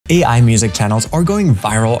AI music channels are going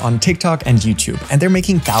viral on TikTok and YouTube, and they're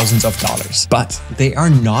making thousands of dollars. But they are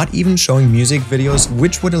not even showing music videos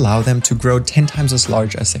which would allow them to grow 10 times as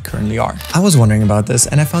large as they currently are. I was wondering about this,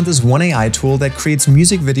 and I found this one AI tool that creates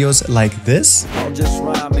music videos like this. I'll just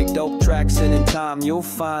rhyme, make dope tracks, and in time you'll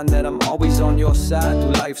find that I'm always on your side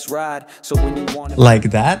through life's ride. So when you want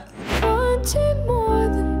like that.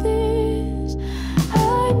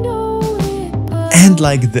 And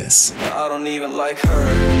like this. I don't even like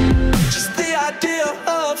her. Just the idea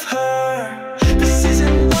of her. This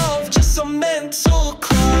isn't love, just a mental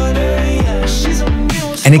clutter. Yeah, she's a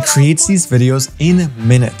muse. And it creates these videos in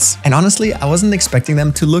minutes. And honestly, I wasn't expecting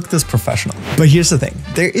them to look this professional. But here's the thing,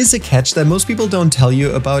 there is a catch that most people don't tell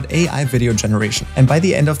you about AI video generation. And by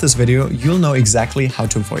the end of this video, you'll know exactly how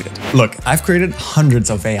to avoid it. Look, I've created hundreds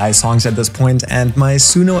of AI songs at this point, and my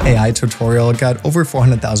Suno AI tutorial got over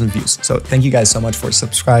 400,000 views. So thank you guys so much for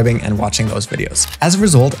subscribing and watching those videos. As a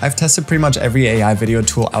result, I've tested pretty much every AI video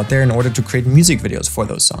tool out there in order to create music videos for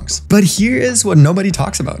those songs. But here is what nobody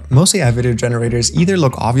talks about. Most AI video generators either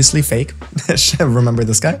look obviously fake, remember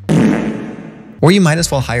this guy? Or you might as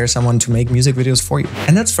well hire someone to make music videos for you.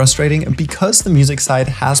 And that's frustrating because the music side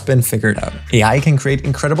has been figured out. AI can create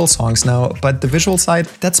incredible songs now, but the visual side,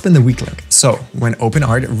 that's been the weak link. So when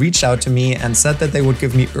OpenArt reached out to me and said that they would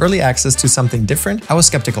give me early access to something different, I was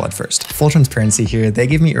skeptical at first. Full transparency here, they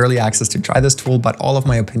gave me early access to try this tool, but all of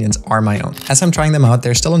my opinions are my own. As I'm trying them out,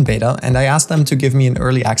 they're still in beta, and I asked them to give me an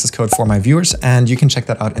early access code for my viewers, and you can check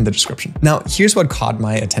that out in the description. Now, here's what caught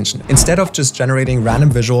my attention. Instead of just generating random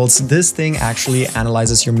visuals, this thing actually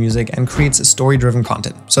analyzes your music and creates story-driven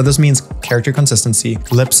content. So this means character consistency,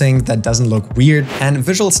 lip sync that doesn't look weird, and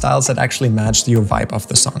visual styles that actually match your vibe of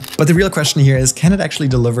the song. But the real question here is, can it actually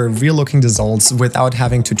deliver real-looking results without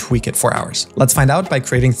having to tweak it for hours? Let's find out by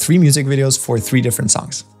creating 3 music videos for 3 different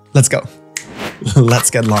songs. Let's go. Let's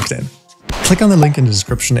get locked in. Click on the link in the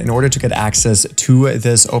description in order to get access to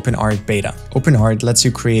this OpenArt beta. OpenArt lets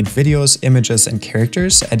you create videos, images, and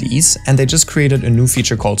characters at ease, and they just created a new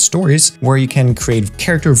feature called Stories, where you can create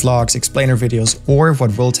character vlogs, explainer videos, or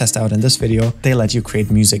what we'll test out in this video, they let you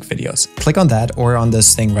create music videos. Click on that or on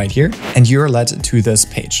this thing right here, and you're led to this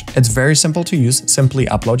page. It's very simple to use. Simply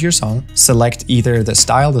upload your song, select either the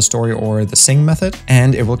style, the story, or the sing method,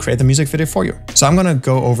 and it will create the music video for you. So I'm gonna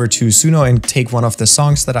go over to Suno and take one of the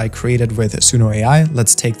songs that I created with Suno AI.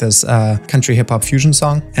 Let's take this country hip hop fusion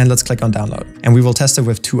song and let's click on download. And we will test it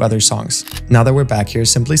with 2 other songs. Now that we're back here,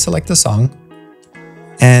 simply select the song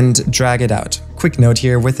and drag it out. Quick note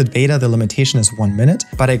here, with the beta, the limitation is 1 minute,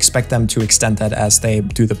 but I expect them to extend that as they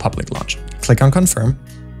do the public launch. Click on confirm.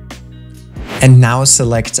 And now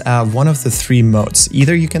select one of the 3 modes.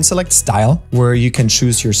 Either you can select style, where you can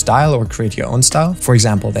choose your style or create your own style. For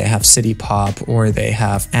example, they have city pop or they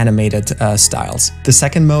have animated styles. The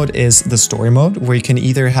second mode is the story mode, where you can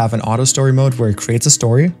either have an auto story mode where it creates a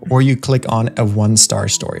story, or you click on a 1-star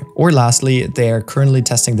story. Or lastly, they are currently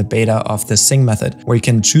testing the beta of the sing method, where you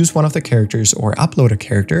can choose one of the characters or upload a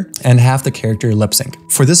character and have the character lip sync.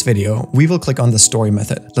 For this video, we will click on the story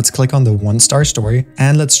method. Let's click on the 1-star story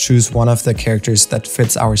and let's choose one of the characters that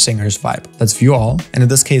fits our singer's vibe. Let's view all, and in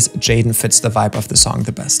this case, Jaden fits the vibe of the song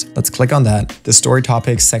the best. Let's click on that. The story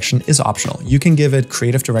topics section is optional. You can give it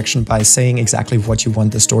creative direction by saying exactly what you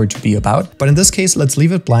want the story to be about, but in this case, let's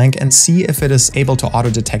leave it blank and see if it is able to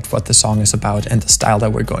auto-detect what the song is about and the style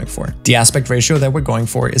that we're going for. The aspect ratio that we're going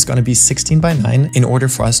for is going to be 16:9 in order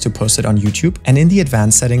for us to post it on YouTube, and in the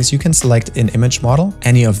advanced settings, you can select an image model,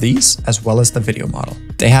 any of these, as well as the video model.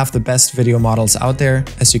 They have the best video models out there.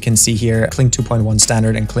 As you can see here, Kling 2.1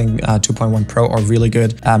 Standard and Kling 2.1 Pro are really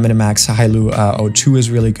good. Minimax Hailu 02 is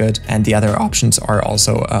really good, and the other options are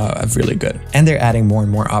also really good. And they're adding more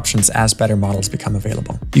and more options as better models become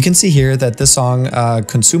available. You can see here that this song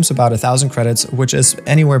consumes about 1,000 credits, which is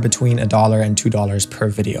anywhere between $1 and $2 per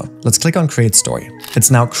video. Let's click on Create Story.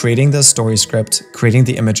 It's now creating the story script, creating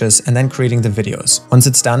the images, and then creating the videos. Once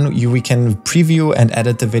it's done, we can preview and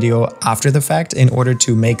edit the video after the fact in order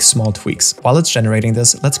to make small tweaks. While it's generating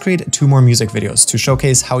this, let's create 2 more music videos to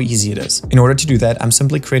showcase how easy it is. In order to do that, I'm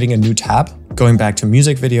simply creating a new tab, going back to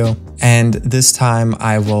music video, and this time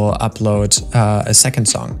I will upload a second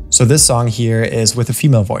song. So this song here is with a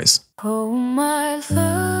female voice. Oh, my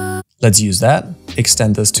love. Let's use that,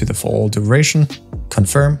 extend this to the full duration,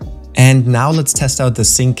 confirm. And now let's test out the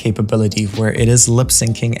sync capability, where it is lip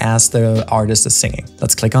syncing as the artist is singing.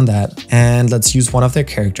 Let's click on that and let's use one of their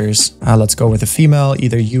characters. Let's go with a female,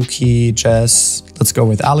 either Yuki, Jess. Let's go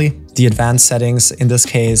with Ali. The advanced settings, in this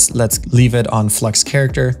case, let's leave it on Flux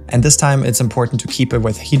Character. And this time it's important to keep it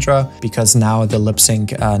with Hydra because now the lip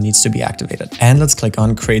sync needs to be activated. And let's click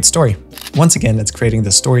on Create Story. Once again, it's creating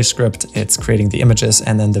the story script, it's creating the images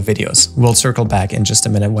and then the videos. We'll circle back in just a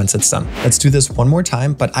minute once it's done. Let's do this one more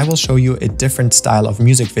time, but I will show you a different style of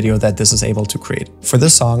music video that this is able to create. For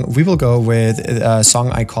this song, we will go with a song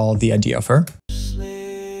I call The Idea of Her.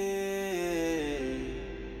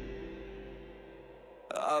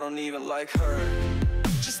 I don't even like her.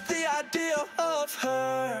 Just the idea of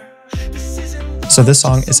her. So this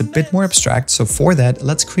song is a bit more abstract, so for that,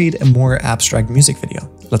 let's create a more abstract music video.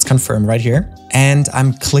 Let's confirm right here. And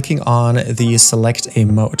I'm clicking on the select a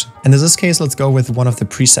mode. And in this case, let's go with one of the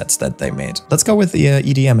presets that they made. Let's go with the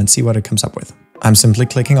EDM and see what it comes up with. I'm simply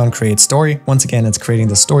clicking on Create Story. Once again, it's creating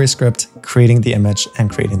the story script, creating the image, and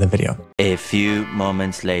creating the video. A few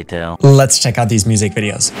moments later. Let's check out these music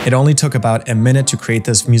videos. It only took about a minute to create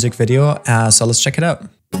this music video, so let's check it out.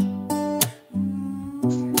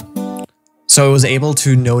 So I was able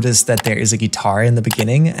to notice that there is a guitar in the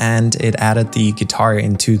beginning and it added the guitar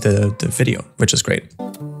into the video, which is great.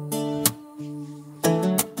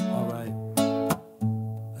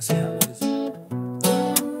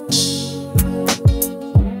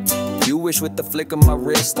 With the flick of my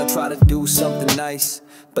wrist, I try to do something nice,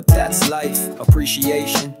 but that's life.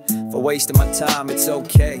 Appreciation for wasting my time, it's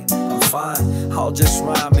okay, I'm fine. I'll just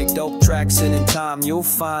rhyme, make dope tracks, and in time you'll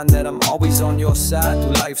find that I'm always on your side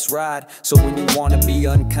through life's ride. So when you wanna be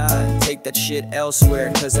unkind, take that shit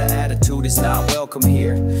elsewhere, cause that attitude is not welcome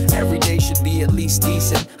here. Every day should be at least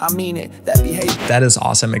decent, I mean it, that behavior. That is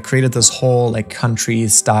awesome. It created this whole like country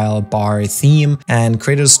style bar theme and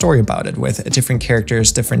created a story about it with different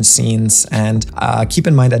characters, different scenes. And keep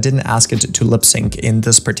in mind, I didn't ask it to lip sync in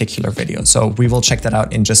this particular video, so we will check that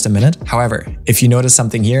out in just a minute. However, if you notice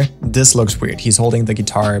something here, this looks weird. He's holding the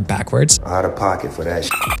guitar backwards. Out of pocket for that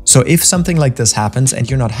shit. So if something like this happens and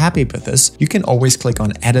you're not happy with this, you can always click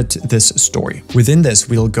on Edit this story. Within this,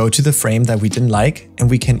 we'll go to the frame that we didn't like and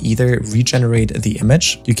we can either regenerate the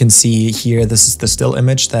image. You can see here, this is the still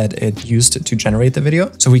image that it used to generate the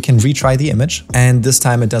video. So we can retry the image and this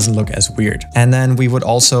time it doesn't look as weird. And then we would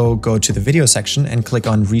also go to the video section and click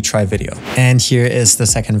on Retry Video. And here is the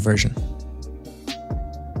second version.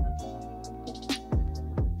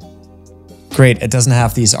 Great, it doesn't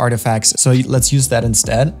have these artifacts, so let's use that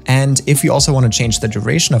instead. And if you also want to change the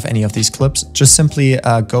duration of any of these clips, just simply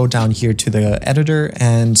go down here to the editor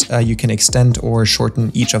and you can extend or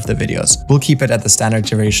shorten each of the videos. We'll keep it at the standard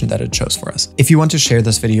duration that it chose for us. If you want to share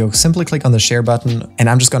this video, simply click on the share button and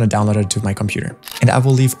I'm just going to download it to my computer. And I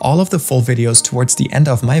will leave all of the full videos towards the end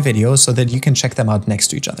of my video so that you can check them out next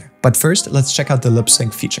to each other. But first, let's check out the lip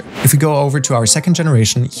sync feature. If we go over to our second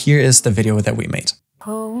generation, here is the video that we made.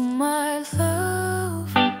 Oh my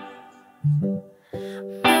love,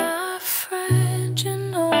 my friend, you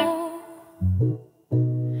know,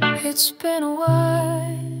 it's been a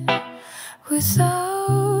while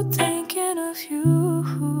without thinking of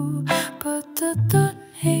you, but the thought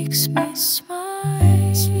makes me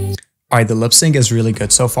smile. Alright, the lip sync is really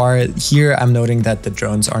good so far. Here I'm noting that the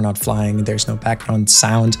drones are not flying, there's no background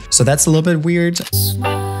sound, so that's a little bit weird.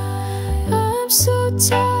 I'm so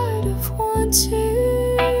tired of wanting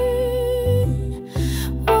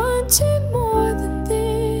more than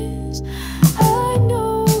this. I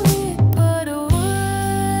know it, but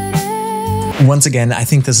what? Once again, I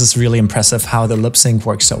think this is really impressive how the lip sync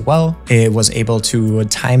works so well. It was able to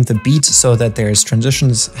time the beat so that there's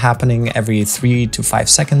transitions happening every 3 to 5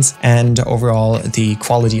 seconds. And overall, the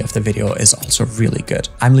quality of the video is also really good.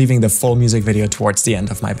 I'm leaving the full music video towards the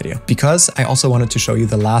end of my video because I also wanted to show you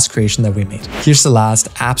the last creation that we made. Here's the last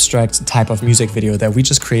abstract type of music video that we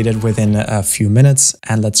just created within a few minutes,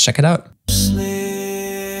 and let's check it out.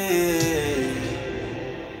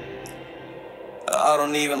 I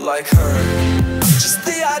don't even like her. Just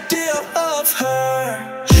the idea of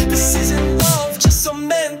her. This isn't love, just a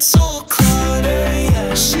mental clutter.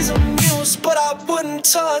 Yeah, she's a muse, but I wouldn't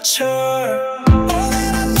touch her. All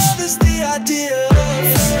that I love is the idea of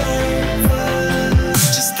her.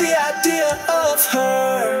 Just the idea of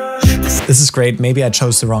her. This is great. Maybe I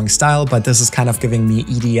chose the wrong style, but this is kind of giving me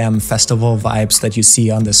EDM festival vibes that you see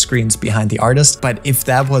on the screens behind the artist. But if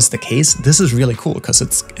that was the case, this is really cool because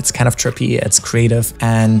it's kind of trippy, it's creative,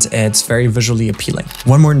 and it's very visually appealing.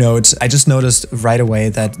 One more note, I just noticed right away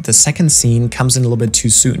that the second scene comes in a little bit too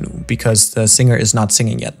soon because the singer is not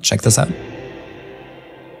singing yet. Check this out.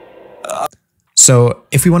 So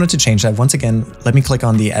if we wanted to change that, once again, let me click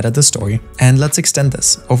on the Edit the Story and let's extend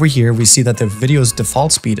this. Over here, we see that the video's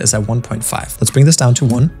default speed is at 1.5. Let's bring this down to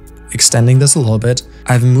 1. extending this a little bit.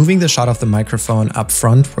 I'm moving the shot of the microphone up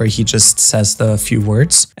front where he just says the few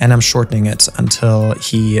words, and I'm shortening it until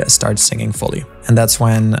he starts singing fully. And that's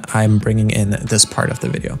when I'm bringing in this part of the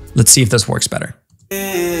video. Let's see if this works better.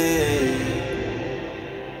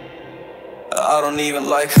 I don't even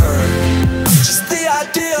like her. Just the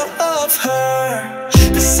idea of her.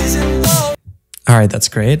 This isn't love. All right, that's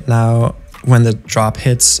great. Now, when the drop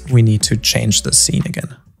hits, we need to change the scene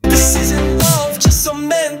again. This isn't love, just a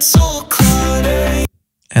mental clutter.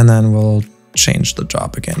 And then we'll change the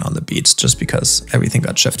drop again on the beats just because everything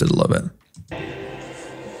got shifted a little bit.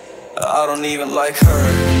 I don't even like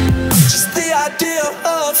her. Just the idea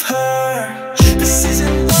of her. This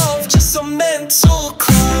isn't love, just a mental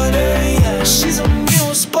clutter. Yeah, she's a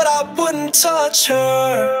muse, but I wouldn't touch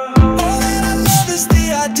her. All that I love is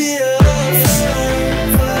the idea of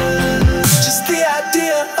her. Just the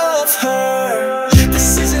idea of her.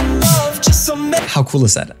 This isn't love, just a mental. How cool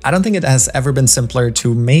is that? I don't think it has ever been simpler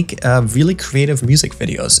to make really creative music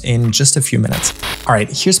videos in just a few minutes. All right,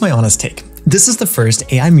 here's my honest take. This is the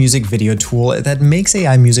first AI music video tool that makes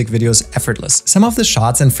AI music videos effortless. Some of the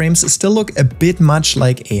shots and frames still look a bit much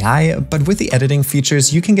like AI, but with the editing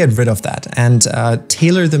features, you can get rid of that and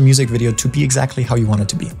tailor the music video to be exactly how you want it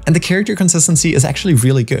to be. And the character consistency is actually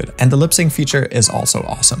really good, and the lip sync feature is also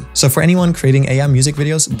awesome. So for anyone creating AI music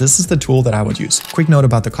videos, this is the tool that I would use. Quick note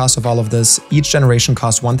about the cost of all of this. Each generation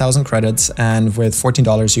costs 1,000 credits, and with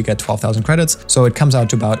 $14, you get 12,000 credits. So it comes out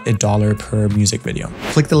to about $1 per music video.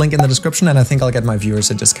 Click the link in the description, and I think I'll get my viewers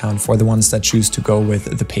a discount for the ones that choose to go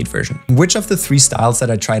with the paid version. Which of the 3 styles that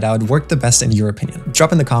I tried out worked the best in your opinion?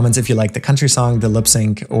 Drop in the comments if you like the country song, the lip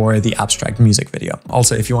sync, or the abstract music video.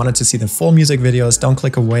 Also, if you wanted to see the full music videos, don't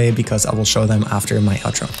click away because I will show them after my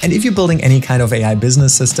outro. And if you're building any kind of AI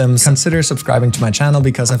business systems, consider subscribing to my channel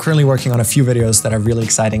because I'm currently working on a few videos that are really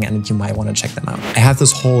exciting and you might want to check them out. I have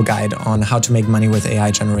this whole guide on how to make money with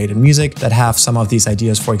AI generated music that have some of these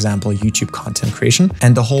ideas, for example, YouTube content creation,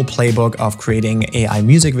 and the whole playbook of creating AI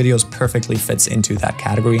music videos perfectly fits into that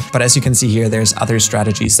category. But as you can see here, there's other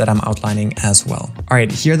strategies that I'm outlining as well. All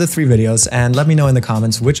right, here are the 3 videos, and let me know in the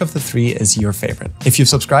comments which of the 3 is your favorite. If you've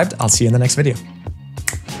subscribed, I'll see you in the next video.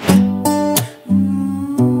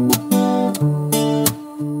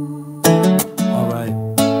 All right.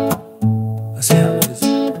 Let's see how it is.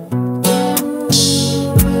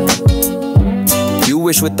 You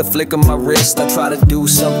wish with the flick of my wrist I try to do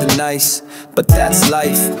something nice, but that's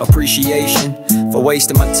life. Appreciation for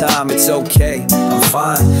wasting my time, it's okay, I'm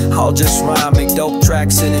fine. I'll just rhyme, make dope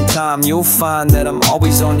tracks, and in time you'll find that I'm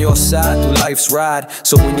always on your side through life's ride.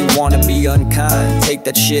 So when you wanna be unkind, take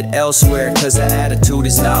that shit elsewhere, cause that attitude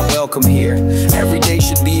is not welcome here. Every day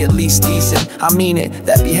should be at least decent, I mean it.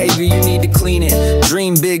 That behavior, you need to clean it.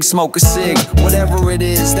 Dream big, smoke a cig, whatever it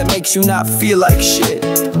is that makes you not feel like shit.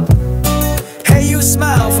 Hey, you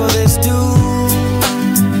smile for this dude.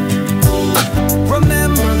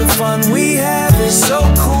 Remember the fun we have is so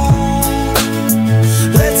cool.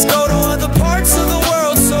 Let's go to other parts of the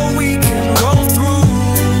world so we can roll through.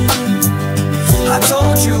 I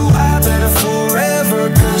told you I better forever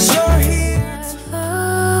cause you're here.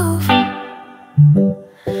 Love,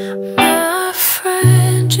 my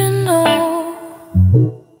friend, you know,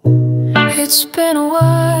 it's been a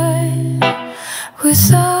while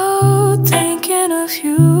without thinking of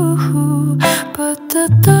you, but the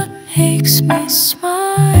thought makes me smile.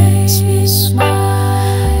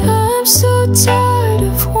 I'm so tired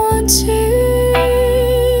of wanting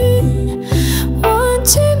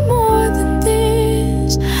more than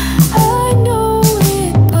this. I know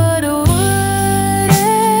it, but what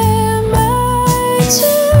am I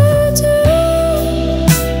to do?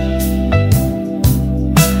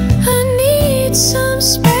 I need some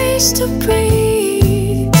space to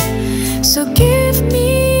breathe, so give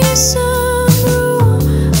me some room.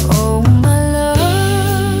 Oh my love,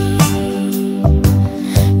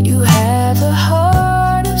 you have a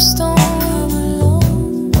heart of stone.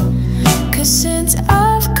 Cause since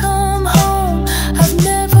I've come home, I've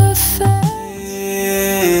never felt.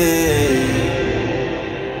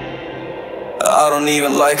 I don't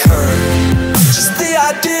even like her. Just the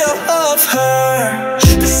idea of her.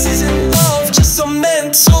 This isn't love, just a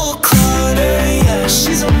mental clutter. Yeah,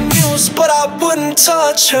 she's a muse, but I wouldn't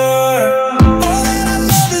touch her. All that I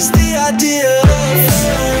love is the idea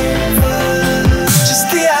of her. Just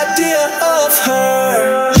the idea of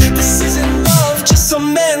her. This isn't love, just a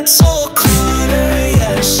mental clutter.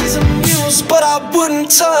 Yeah, she's a muse, but I wouldn't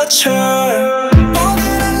touch her. All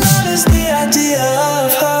that I love is the idea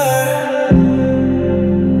of her.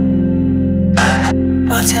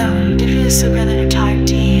 Welcome, det finns stora när du tar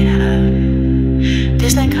din. Det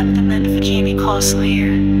är den kan den för Jamie Cosler.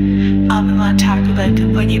 아무만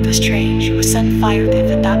targeted when you strange was sent fire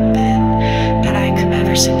with that bit that I could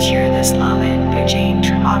never secure this love in your change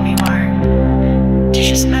from army war. To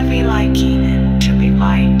just memory liking and to be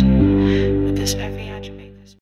right.